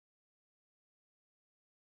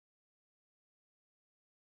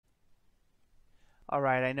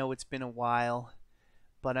Alright, I know it's been a while,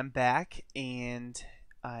 but I'm back and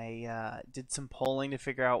I did some polling to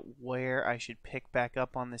figure out where I should pick back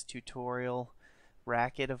up on this tutorial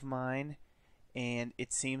racket of mine, and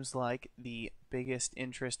it seems like the biggest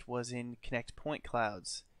interest was in Kinect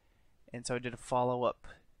Pointclouds, and so I did a follow-up.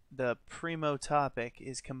 The primo topic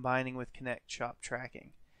is combining with Kinect shop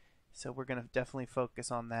tracking, so we're going to definitely focus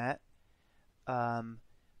on that.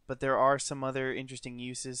 But there are some other interesting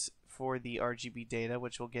uses for the RGB data,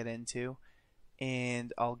 which we'll get into,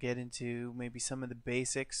 and I'll get into maybe some of the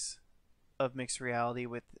basics of mixed reality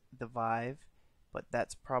with the Vive, but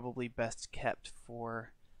that's probably best kept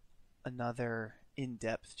for another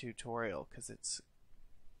in-depth tutorial because it's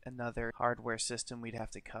another hardware system we'd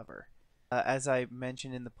have to cover. As I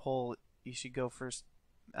mentioned in the poll, you should go first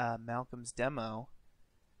Malcolm's demo,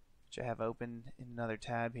 which I have open in another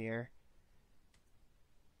tab here.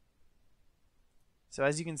 So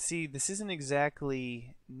as you can see, this isn't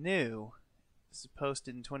exactly new. This is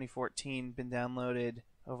posted in 2014, been downloaded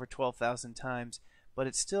over 12,000 times, but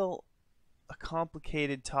it's still a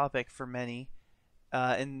complicated topic for many,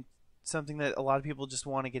 and something that a lot of people just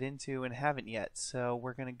want to get into and haven't yet. So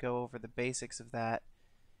we're going to go over the basics of that,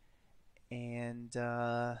 and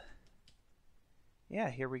yeah,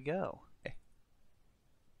 here we go.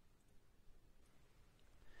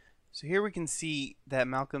 So here we can see that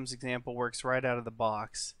Malcolm's example works right out of the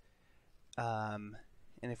box. And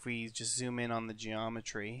if we just zoom in on the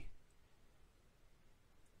geometry,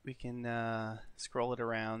 we can scroll it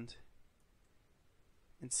around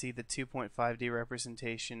and see the 2.5D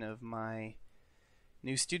representation of my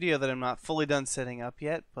new studio that I'm not fully done setting up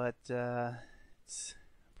yet, but it's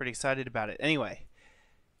pretty excited about it. Anyway,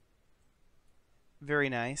 very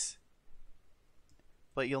nice.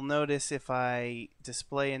 But you'll notice if I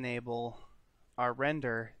display enable our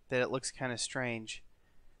render that it looks kind of strange.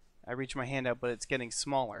 I reach my hand out, but it's getting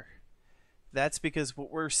smaller. That's because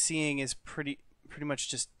what we're seeing is pretty much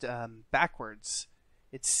just backwards.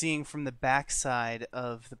 It's seeing from the back side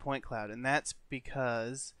of the point cloud, and that's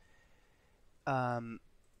because the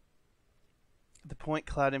point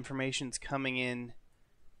cloud information is coming in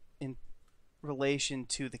relation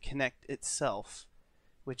to the Kinect itself,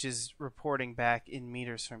 which is reporting back in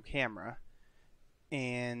meters from camera,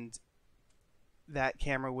 and that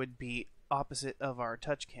camera would be opposite of our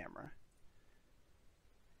touch camera.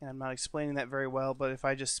 And I'm not explaining that very well, but if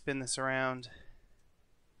I just spin this around,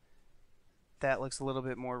 that looks a little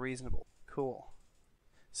bit more reasonable. Cool.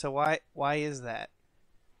 So why is that?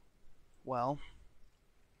 Well,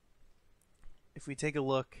 if we take a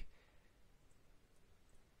look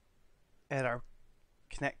at our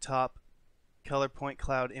Kinect Top color point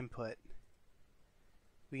cloud input,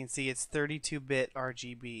 we can see it's 32-bit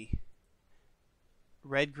RGB.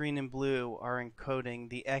 Red, green, and blue are encoding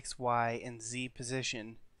the X, Y, and Z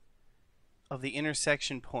position of the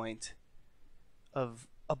intersection point of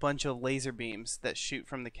a bunch of laser beams that shoot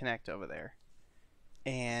from the Kinect over there.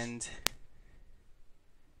 And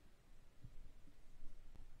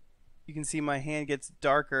you can see my hand gets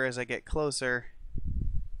darker as I get closer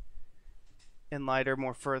and lighter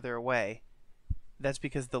more further away. That's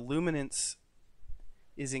because the luminance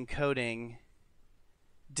is encoding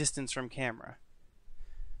distance from camera.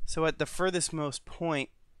 So at the furthest most point,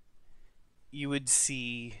 you would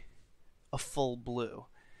see a full blue.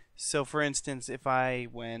 So for instance, if I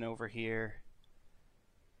went over here,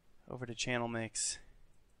 over to channel mix,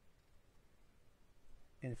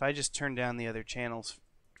 and if I just turn down the other channels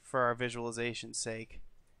for our visualization's sake,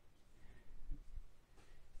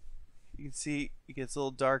 you can see it gets a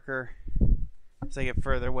little darker as I get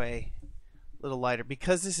further away, a little lighter.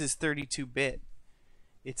 Because this is 32-bit,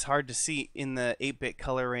 it's hard to see in the 8-bit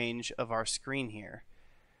color range of our screen here.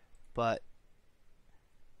 But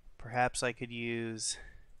perhaps I could use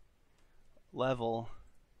level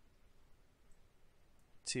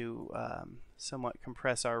to somewhat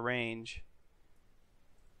compress our range.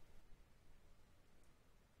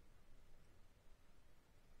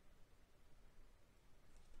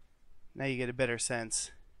 Now you get a better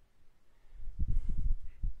sense.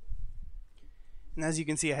 And as you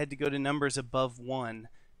can see, I had to go to numbers above 1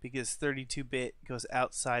 because 32-bit goes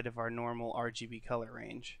outside of our normal RGB color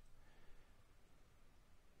range.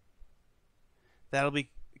 That'll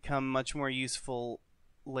become much more useful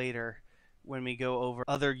later when we go over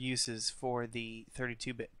other uses for the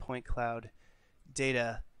 32-bit point cloud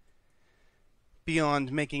data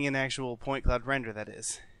beyond making an actual point cloud render, that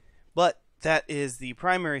is. But that is the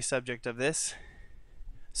primary subject of this,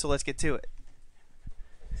 so let's get to it.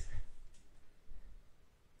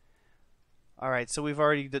 Alright, so we've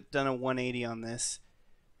already done a 180 on this,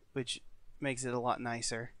 which makes it a lot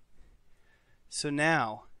nicer. So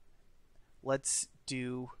now, let's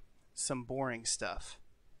do some boring stuff.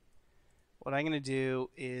 What I'm going to do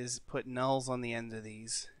is put nulls on the end of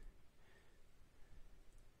these.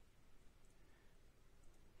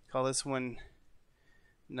 Call this one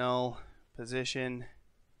null position.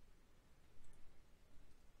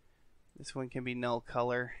 This one can be null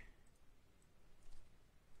color.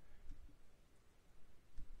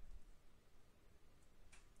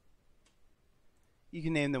 You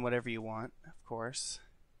can name them whatever you want, of course.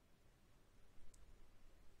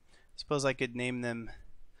 Suppose I could name them.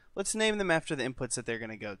 Let's name them after the inputs that they're going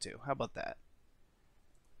to go to. How about that?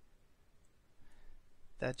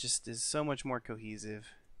 That just is so much more cohesive.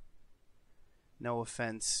 No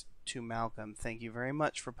offense to Malcolm. Thank you very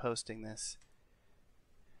much for posting this.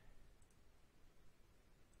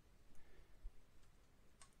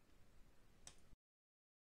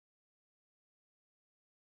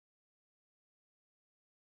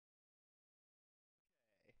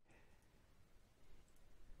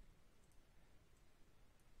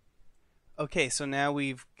 Okay, so now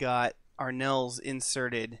we've got our nulls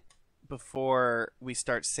inserted before we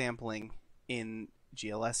start sampling in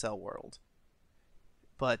GLSL world.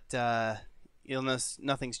 But you'll notice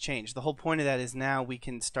nothing's changed. The whole point of that is now we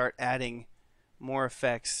can start adding more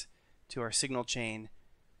effects to our signal chain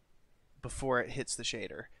before it hits the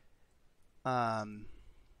shader.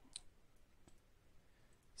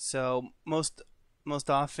 So most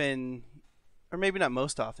often, or maybe not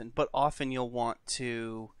most often, but often you'll want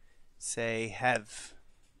to say have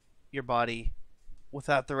your body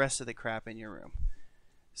without the rest of the crap in your room.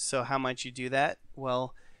 So how might you do that?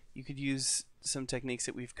 Well, you could use some techniques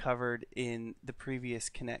that we've covered in the previous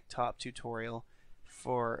Kinect Top tutorial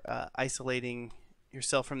for isolating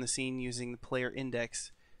yourself from the scene using the player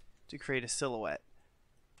index to create a silhouette.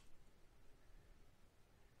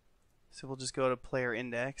 So we'll just go to player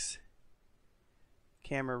index,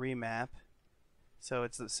 camera remap, so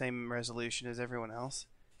it's the same resolution as everyone else.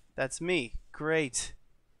 That's me. Great.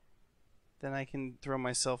 Then I can throw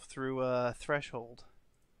myself through a threshold.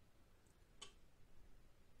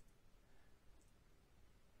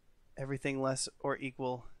 Everything less or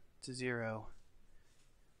equal to 0.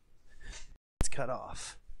 It's cut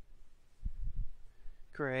off.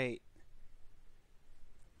 Great.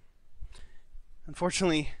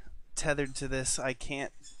 Unfortunately, tethered to this, I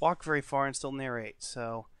can't walk very far and still narrate,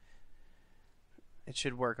 so it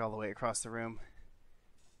should work all the way across the room.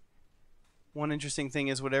 One interesting thing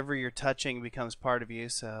is whatever you're touching becomes part of you,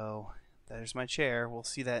 so there's my chair. We'll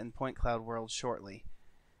see that in Pointcloud world shortly.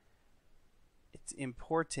 It's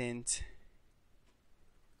important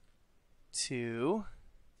to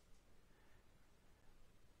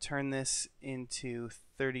turn this into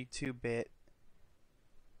 32-bit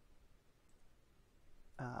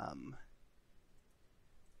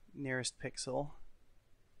nearest pixel.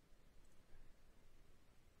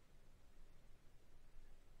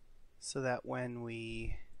 So that when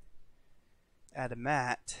we add a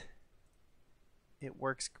matte, it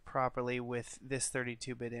works properly with this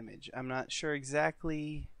 32-bit image. I'm not sure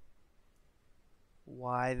exactly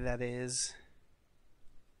why that is,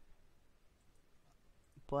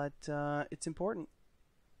 but it's important.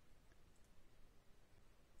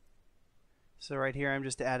 So right here I'm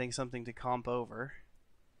just adding something to comp over.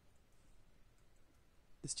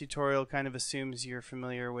 This tutorial kind of assumes you're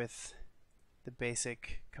familiar with the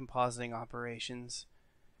basic compositing operations.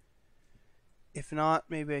 If not,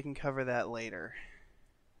 maybe I can cover that later.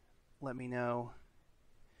 Let me know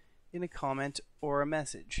in a comment or a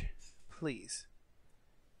message, please.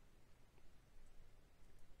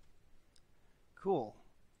 Cool.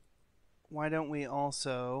 Why don't we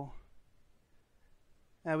also...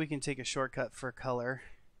 we can take a shortcut for color.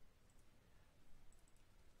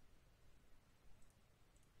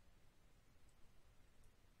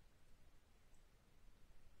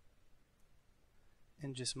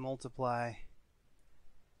 And just multiply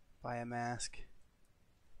by a mask.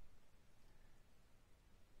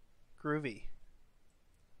 Groovy.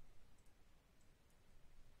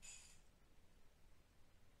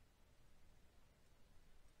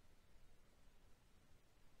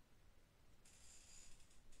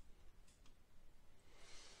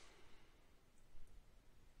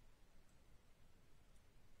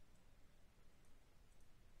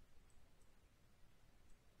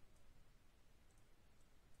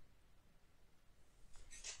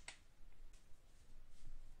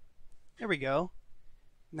 There we go.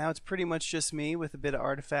 Now it's pretty much just me with a bit of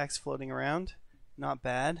artifacts floating around. Not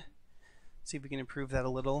bad. See if we can improve that a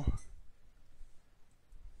little.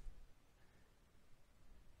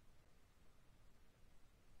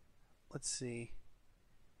 Let's see.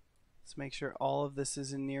 Let's make sure all of this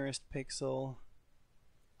is in nearest pixel.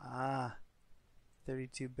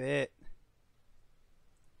 32-bit.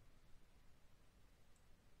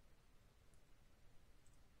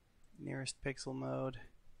 Nearest pixel mode.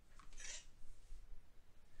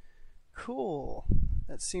 Cool.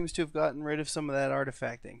 That seems to have gotten rid of some of that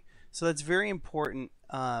artifacting. So that's very important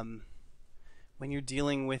when you're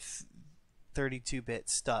dealing with 32-bit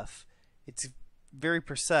stuff. It's very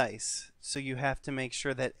precise, so you have to make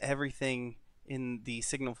sure that everything in the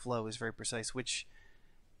signal flow is very precise, which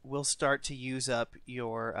will start to use up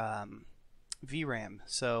your VRAM.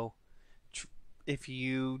 So if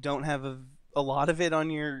you don't have a lot of it on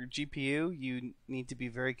your GPU, you need to be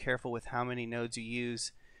very careful with how many nodes you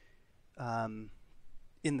use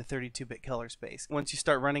in the 32-bit color space. Once you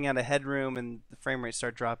start running out of headroom and the frame rates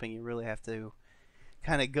start dropping, you really have to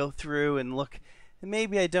kind of go through and look.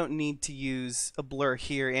 Maybe I don't need to use a blur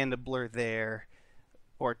here and a blur there,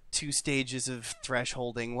 or 2 stages of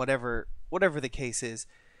thresholding, whatever the case is.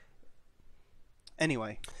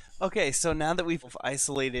 Anyway, okay, so now that we've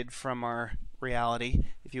isolated from our reality,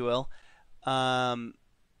 if you will, one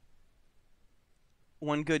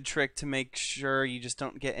good trick to make sure you just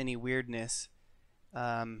don't get any weirdness, if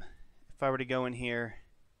I were to go in here,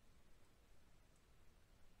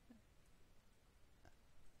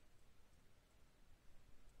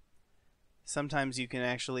 sometimes you can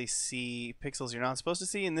actually see pixels you're not supposed to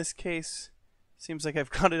see. In this case, seems like I've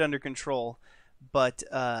got it under control, but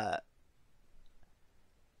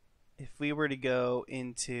if we were to go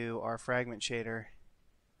into our fragment shader,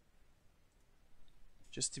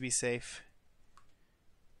 just to be safe,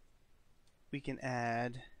 we can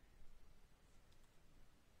add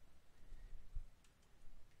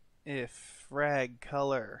if frag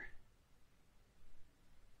color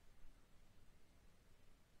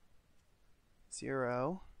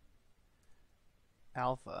zero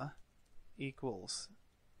alpha equals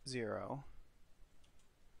 0,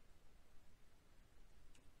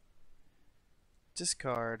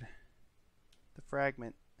 discard the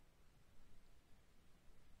fragment.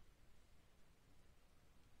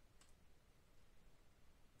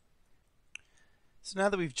 So now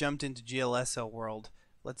that we've jumped into GLSL world,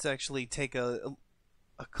 let's actually take a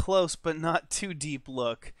close but not too deep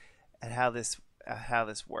look at how this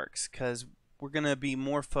works, because we're going to be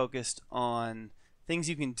more focused on things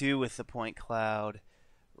you can do with the point cloud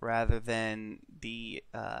rather than the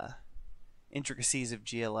intricacies of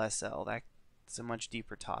GLSL. That's a much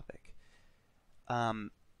deeper topic.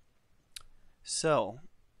 So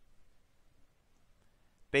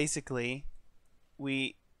basically,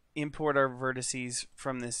 we import our vertices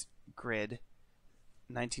from this grid,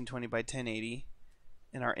 1920 by 1080,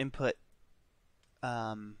 and our input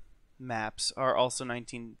maps are also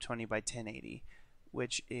 1920 by 1080,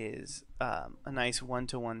 which is a nice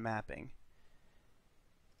one-to-one mapping.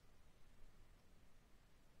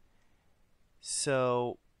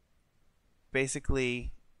 So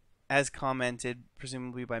basically, as commented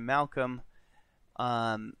presumably by Malcolm,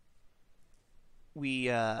 we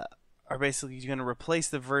are basically going to replace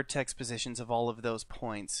the vertex positions of all of those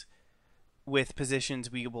points with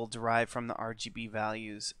positions we will derive from the RGB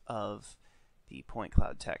values of the point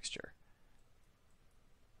cloud texture,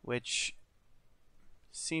 which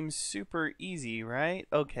seems super easy, right?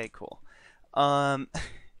 Okay, cool.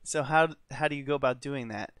 So how do you go about doing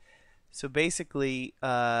that? So basically,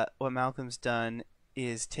 what Malcolm's done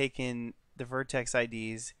is taken the vertex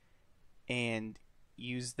IDs and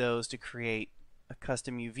used those to create a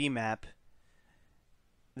custom UV map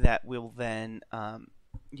that we'll then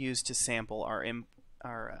use to sample our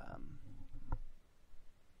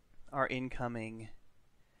incoming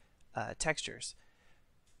textures.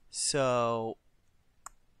 So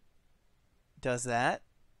does that,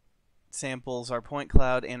 samples our point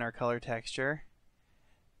cloud and our color texture,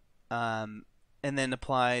 and then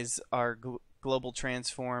applies our global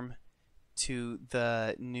transform to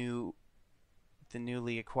the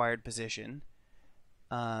newly acquired position,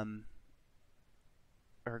 or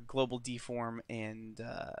global deform and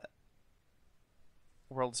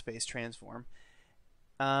world space transform,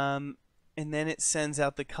 and then it sends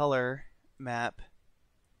out the color map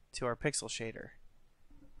to our pixel shader.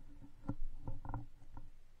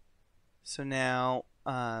 So now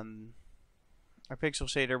our pixel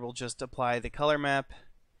shader will just apply the color map,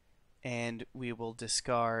 and we will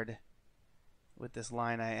discard, with this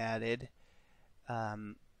line I added,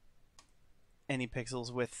 any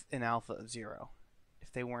pixels with an alpha of 0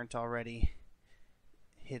 if they weren't already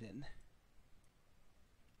hidden.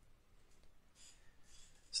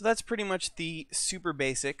 So So that's pretty much the super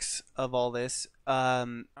basics of all this.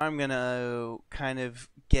 I'm going to kind of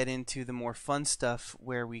get into the more fun stuff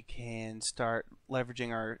where we can start leveraging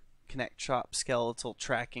our Kinect Shop skeletal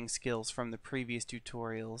tracking skills from the previous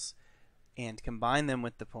tutorials and combine them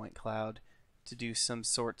with the point cloud to do some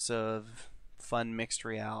sorts of fun mixed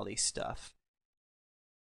reality stuff.